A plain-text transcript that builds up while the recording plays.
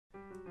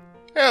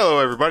Hello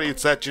everybody,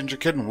 it's that Ginger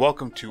Kid and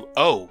welcome to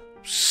Oh,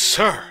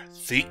 Sir,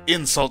 the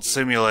Insult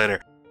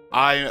Simulator.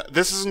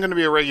 This isn't going to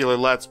be a regular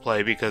Let's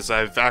Play because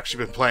I've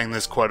actually been playing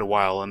this quite a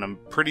while and I'm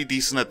pretty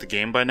decent at the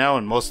game by now,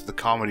 and most of the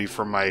comedy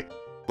from my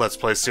Let's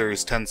Play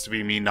series tends to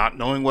be me not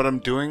knowing what I'm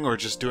doing or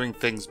just doing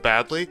things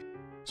badly.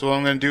 So what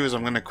I'm going to do is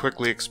I'm going to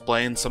quickly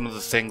explain some of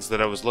the things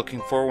that I was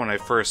looking for when I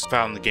first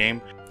found the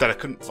game that I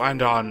couldn't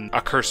find on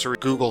a cursory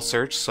Google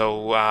search,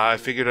 so I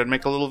figured I'd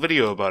make a little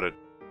video about it.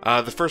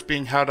 The first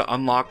being how to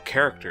unlock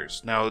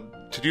characters. Now,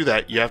 to do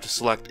that, you have to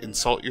select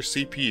Insult Your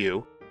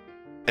CPU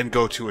and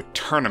go to a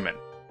tournament.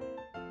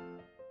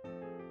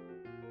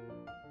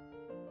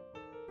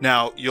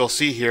 Now, you'll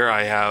see here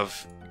I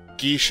have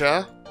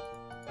Geisha,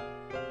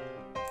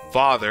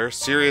 Father,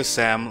 Serious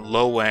Sam,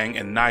 Lo Wang,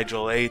 and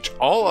Nigel H.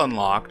 all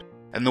unlocked,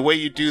 and the way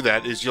you do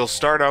that is you'll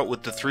start out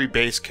with the 3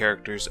 base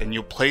characters and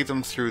you'll play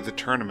them through the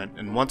tournament,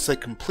 and once they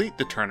complete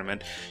the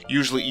tournament,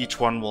 usually each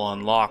one will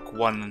unlock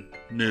one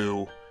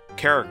new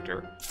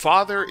character.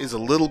 Father is a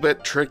little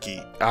bit tricky.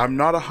 I'm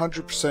not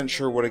 100%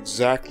 sure what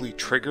exactly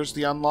triggers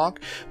the unlock,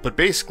 but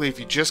basically if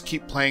you just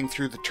keep playing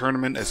through the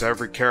tournament as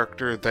every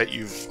character that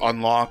you've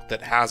unlocked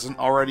that hasn't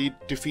already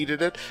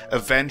defeated it,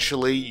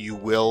 eventually you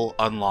will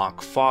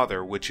unlock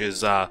Father, which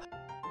is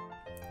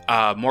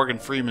Morgan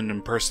Freeman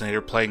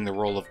impersonator playing the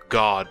role of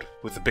God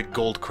with a big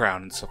gold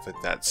crown and stuff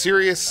like that.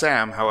 Serious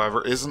Sam,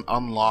 however, isn't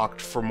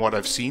unlocked from what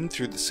I've seen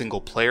through the single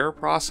player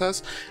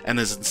process and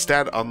is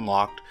instead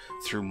unlocked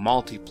through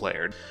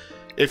multiplayer.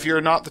 If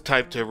you're not the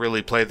type to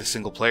really play the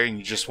single player and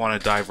you just want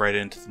to dive right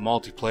into the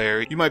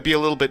multiplayer, you might be a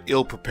little bit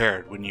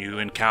ill-prepared when you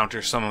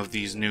encounter some of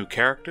these new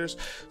characters.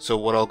 So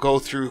what I'll go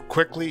through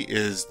quickly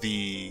is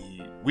the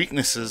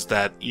weaknesses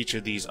that each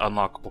of these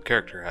unlockable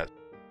characters has.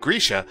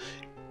 Grisha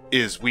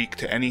is weak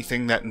to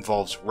anything that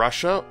involves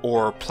Russia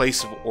or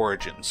place of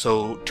origin.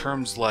 So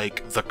terms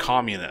like the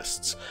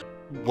communists,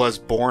 was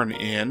born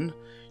in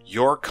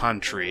your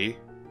country,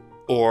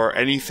 or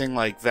anything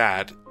like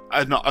that,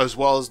 as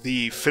well as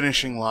the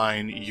finishing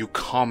line, you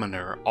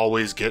commoner,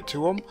 always get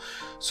to them.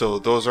 So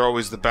those are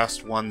always the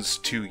best ones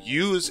to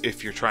use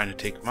if you're trying to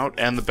take them out,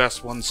 and the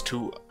best ones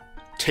to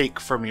take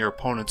from your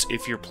opponents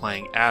if you're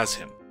playing as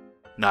him.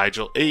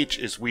 Nigel H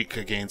is weak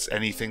against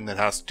anything that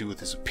has to do with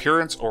his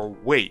appearance or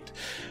weight.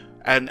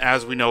 And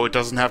as we know, it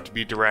doesn't have to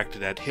be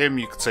directed at him.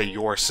 You could say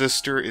your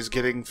sister is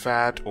getting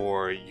fat,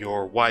 or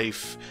your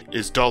wife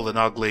is dull and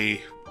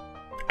ugly.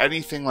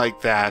 Anything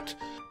like that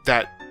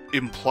that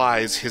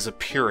implies his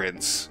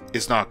appearance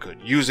is not good.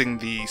 Using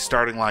the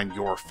starting line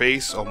your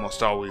face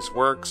almost always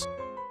works.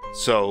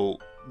 So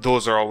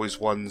those are always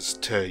ones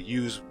to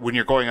use when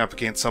you're going up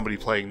against somebody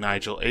playing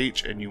Nigel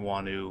H and you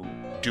want to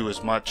do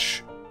as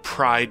much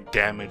pride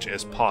damage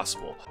as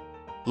possible.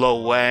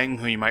 Lo Wang,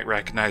 who you might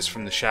recognize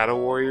from the Shadow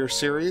Warrior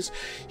series,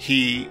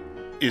 he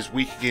is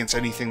weak against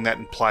anything that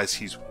implies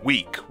he's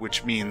weak,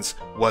 which means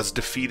was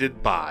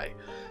defeated by.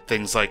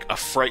 Things like a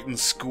frightened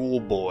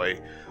schoolboy,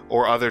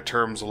 or other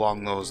terms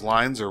along those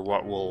lines, are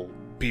what will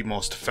be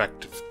most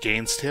effective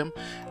against him.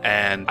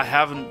 And I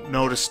haven't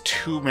noticed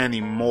too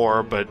many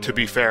more, but to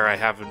be fair, I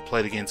haven't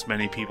played against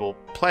many people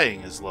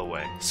playing as Lo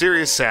Wang.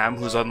 Serious Sam,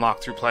 who's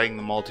unlocked through playing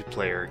the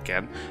multiplayer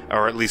again,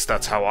 or at least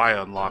that's how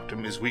I unlocked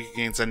him, is weak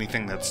against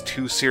anything that's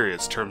too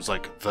serious. Terms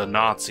like the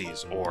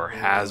Nazis, or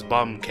has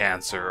bum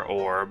cancer,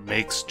 or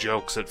makes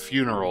jokes at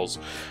funerals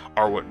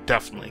are what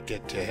definitely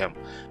get to him.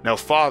 Now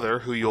Father,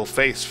 who you'll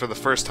face for the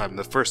first time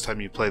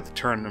you play the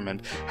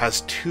tournament,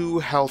 has 2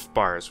 health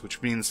bars,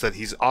 which means that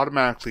he's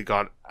automatically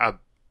got a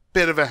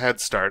bit of a head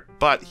start,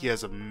 but he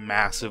has a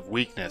massive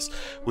weakness,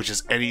 which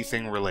is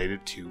anything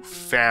related to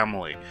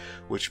family,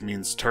 which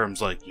means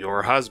terms like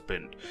your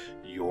husband,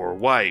 your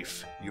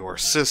wife, your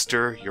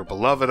sister, your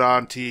beloved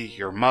auntie,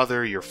 your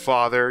mother, your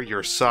father,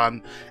 your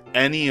son.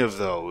 Any of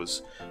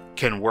those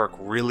can work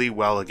really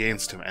well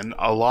against him, and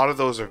a lot of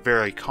those are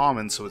very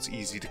common, so it's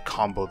easy to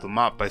combo them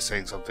up by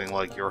saying something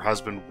like your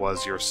husband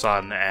was your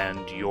son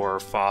and your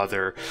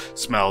father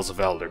smells of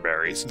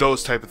elderberries.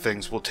 Those type of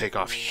things will take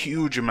off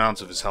huge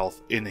amounts of his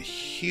health in a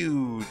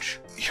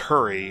huge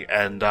hurry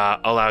and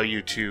allow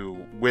you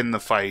to win the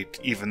fight,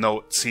 even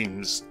though it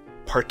seems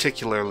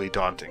particularly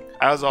daunting.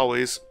 As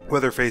always,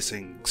 whether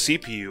facing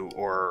CPU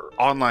or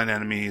online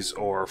enemies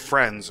or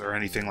friends or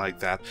anything like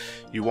that,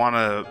 you want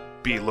to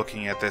be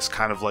looking at this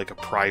kind of like a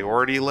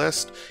priority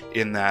list,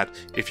 in that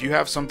if you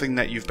have something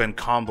that you've been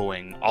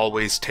comboing,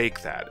 always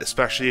take that,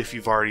 especially if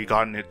you've already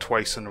gotten it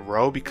twice in a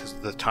row, because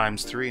the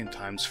 ×3 and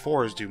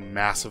 ×4s do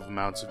massive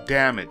amounts of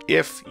damage.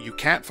 If you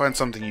can't find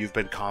something you've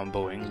been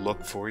comboing,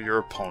 look for your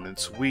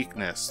opponent's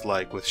weakness.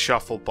 Like with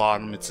Shuffle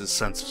Bottom, it's his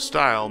sense of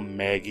style.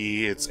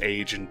 Maggie, it's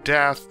age and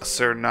death.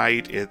 Sir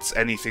Knight, it's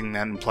anything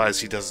that implies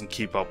he doesn't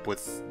keep up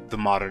with the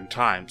modern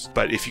times.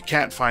 But if you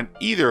can't find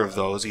either of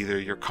those, either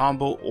your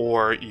combo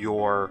or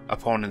your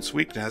opponent's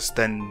weakness,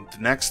 then the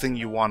next thing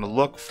you want to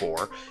look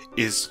for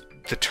is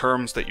the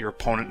terms that your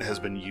opponent has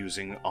been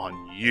using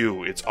on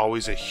you. It's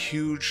always a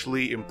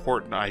hugely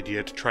important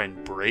idea to try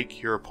and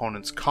break your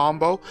opponent's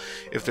combo.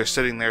 If they're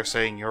sitting there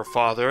saying your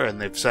father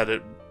and they've said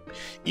it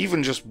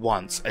even just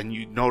once, and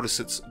you notice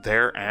it's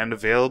there and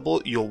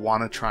available, you'll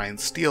want to try and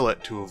steal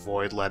it to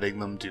avoid letting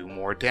them do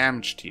more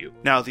damage to you.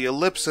 Now, the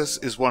ellipsis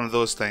is one of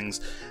those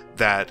things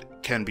that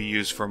can be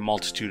used for a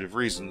multitude of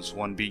reasons.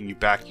 One being you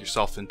back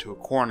yourself into a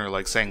corner,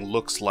 like saying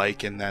looks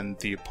like, and then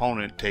the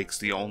opponent takes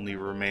the only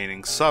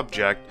remaining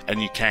subject,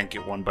 and you can't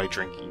get one by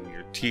drinking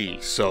your tea.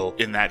 So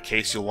in that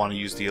case, you'll want to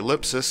use the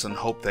ellipsis and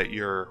hope that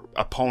your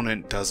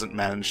opponent doesn't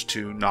manage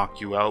to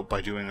knock you out by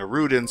doing a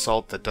rude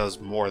insult that does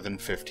more than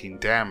 15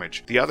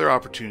 damage. The other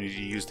opportunity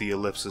to use the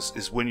ellipsis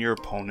is when your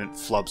opponent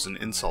flubs an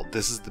insult.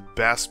 This is the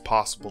best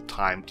possible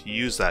time to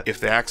use that. If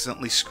they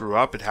accidentally screw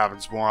up, it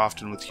happens more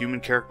often with human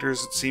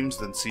characters, it seems,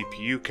 than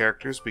CPU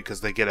characters,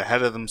 because they get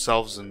ahead of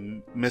themselves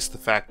and miss the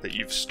fact that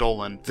you've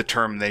stolen the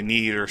term they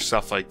need or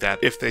stuff like that.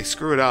 If they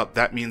screw it up,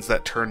 that means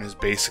that turn is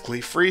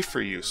basically free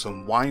for you, so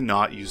why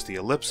not use the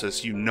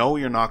ellipsis? You know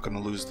you're not going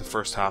to lose the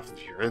first half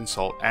of your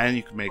insult, and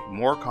you can make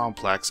more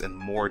complex and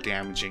more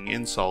damaging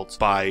insults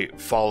by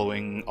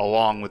following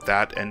along with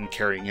that and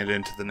carrying it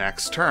into the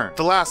next turn.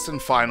 The last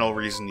and final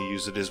reason to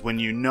use it is when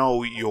you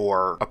know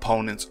your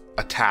opponent's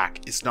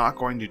attack is not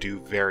going to do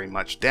very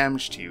much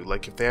damage to you.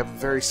 Like if they have a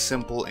very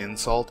simple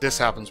insult, this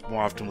happens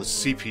more often with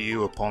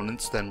CPU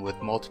opponents than with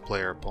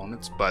multiplayer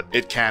opponents, but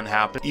it can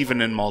happen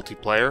even in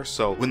multiplayer.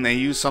 So when they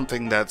use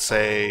something that,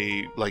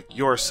 say, like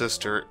your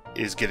sister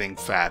is getting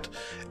fat,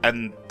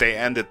 and they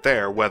end it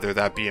there, whether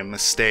that be a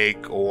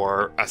mistake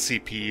or a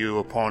CPU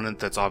opponent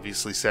that's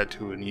obviously set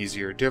to an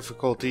easier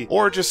difficulty,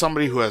 or just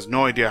somebody who has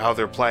no idea how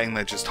they're playing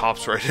that just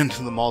hops right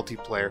into the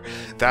multiplayer,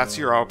 that's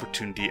your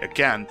opportunity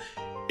again,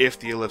 if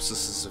the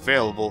ellipsis is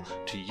available,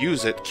 to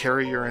use it,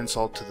 carry your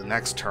insult to the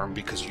next turn,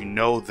 because you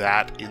know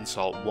that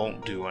insult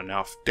won't do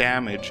enough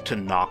damage to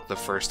knock the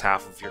first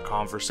half of your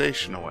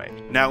conversation away.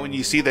 Now, when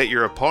you see that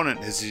your opponent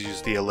has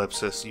used the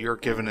ellipsis, you're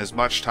given as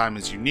much time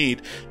as you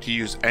need to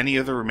use any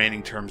of the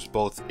remaining terms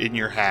both in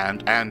your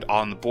hand and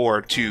on the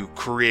board to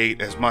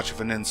create as much of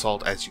an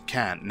insult as you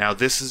can. Now,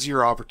 this is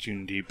your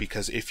opportunity,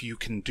 because if you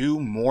can do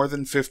more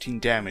than 15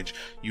 damage,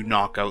 you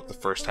knock out the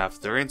first half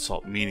of their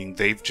insult, meaning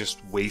they've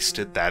just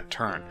wasted that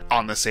turn.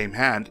 On the same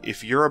hand,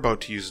 if you're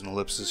about to use an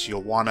ellipsis,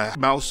 you'll want to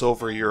mouse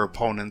over your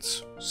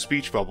opponent's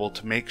speech bubble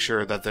to make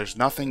sure that there's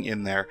nothing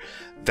in there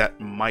that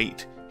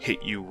might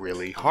hit you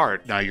really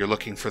hard. Now you're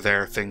looking for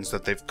their things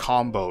that they've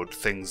comboed,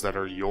 things that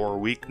are your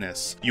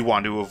weakness. You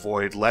want to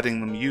avoid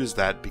letting them use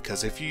that,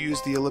 because if you use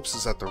the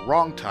ellipsis at the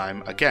wrong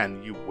time,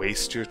 again, you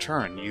waste your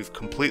turn. You've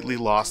completely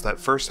lost that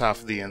first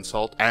half of the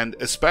insult, and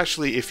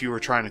especially if you were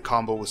trying to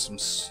combo with some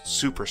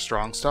super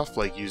strong stuff,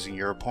 like using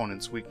your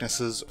opponent's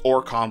weaknesses,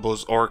 or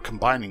combos, or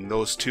combining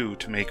those two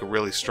to make a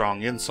really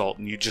strong insult,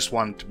 and you just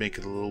wanted to make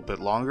it a little bit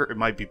longer, it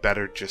might be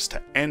better just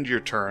to end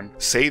your turn,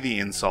 say the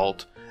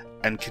insult,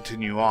 and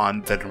continue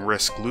on than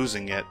risk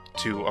losing it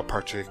to a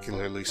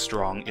particularly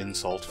strong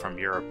insult from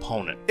your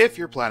opponent. If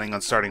you're planning on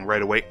starting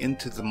right away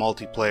into the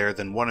multiplayer,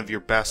 then one of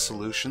your best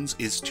solutions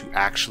is to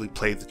actually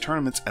play the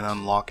tournaments and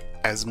unlock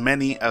as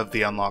many of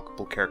the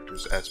unlockable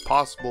characters as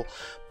possible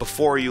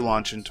before you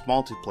launch into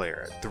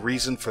multiplayer. The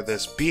reason for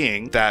this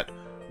being that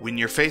when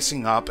you're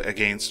facing up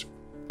against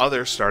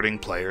other starting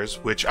players,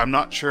 which I'm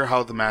not sure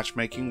how the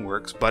matchmaking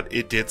works, but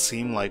it did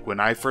seem like when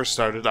I first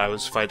started I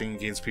was fighting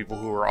against people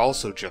who were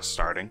also just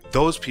starting.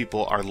 Those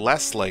people are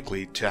less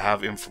likely to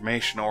have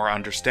information or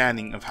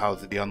understanding of how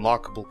the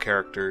unlockable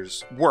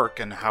characters work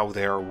and how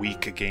they are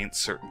weak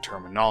against certain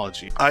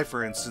terminology. I,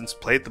 for instance,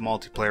 played the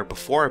multiplayer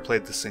before I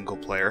played the single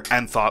player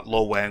and thought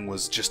Lo Wang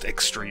was just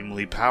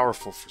extremely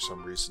powerful for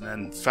some reason.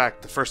 And in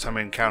fact, the first time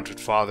I encountered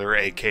Father,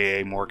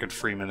 aka Morgan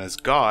Freeman, as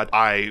God,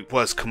 I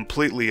was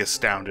completely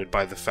astounded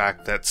by the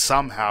fact that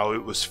somehow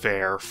it was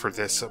fair for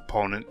this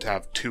opponent to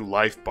have 2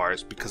 life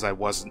bars, because I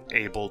wasn't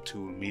able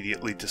to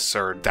immediately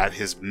discern that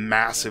his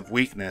massive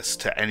weakness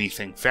to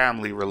anything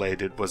family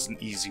related was an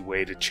easy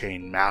way to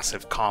chain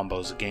massive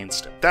combos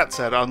against him. That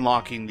said,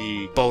 unlocking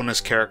the bonus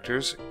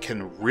characters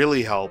can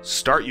really help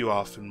start you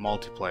off in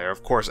multiplayer.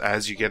 Of course,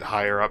 as you get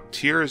higher up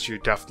tiers, you're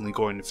definitely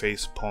going to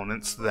face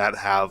opponents that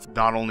have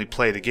not only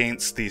played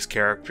against these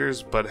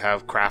characters, but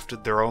have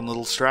crafted their own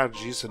little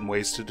strategies and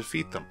ways to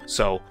defeat them.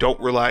 So don't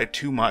rely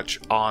too much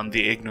on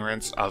the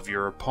ignorance of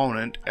your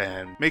opponent,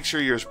 and make sure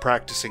you're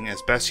practicing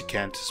as best you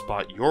can to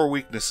spot your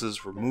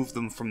weaknesses, remove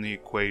them from the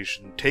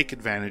equation, take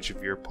advantage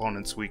of your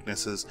opponent's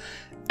weaknesses,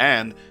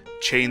 and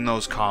chain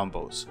those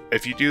combos.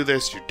 If you do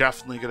this, you're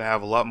definitely going to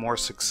have a lot more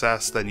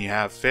success than you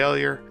have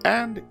failure,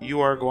 and you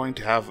are going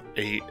to have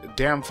a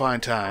damn fine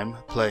time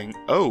playing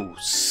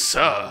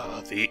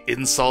the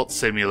Insult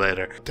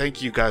Simulator.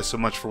 Thank you guys so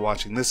much for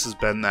watching. This has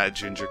been That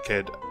Ginger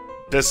Kid.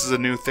 This is a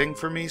new thing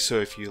for me, so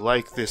if you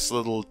like this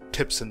little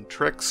tips and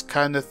tricks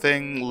kind of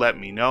thing, let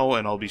me know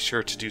and I'll be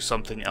sure to do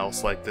something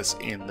else like this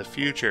in the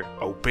future.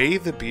 Obey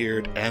the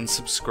beard and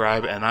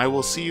subscribe, and I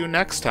will see you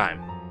next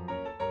time.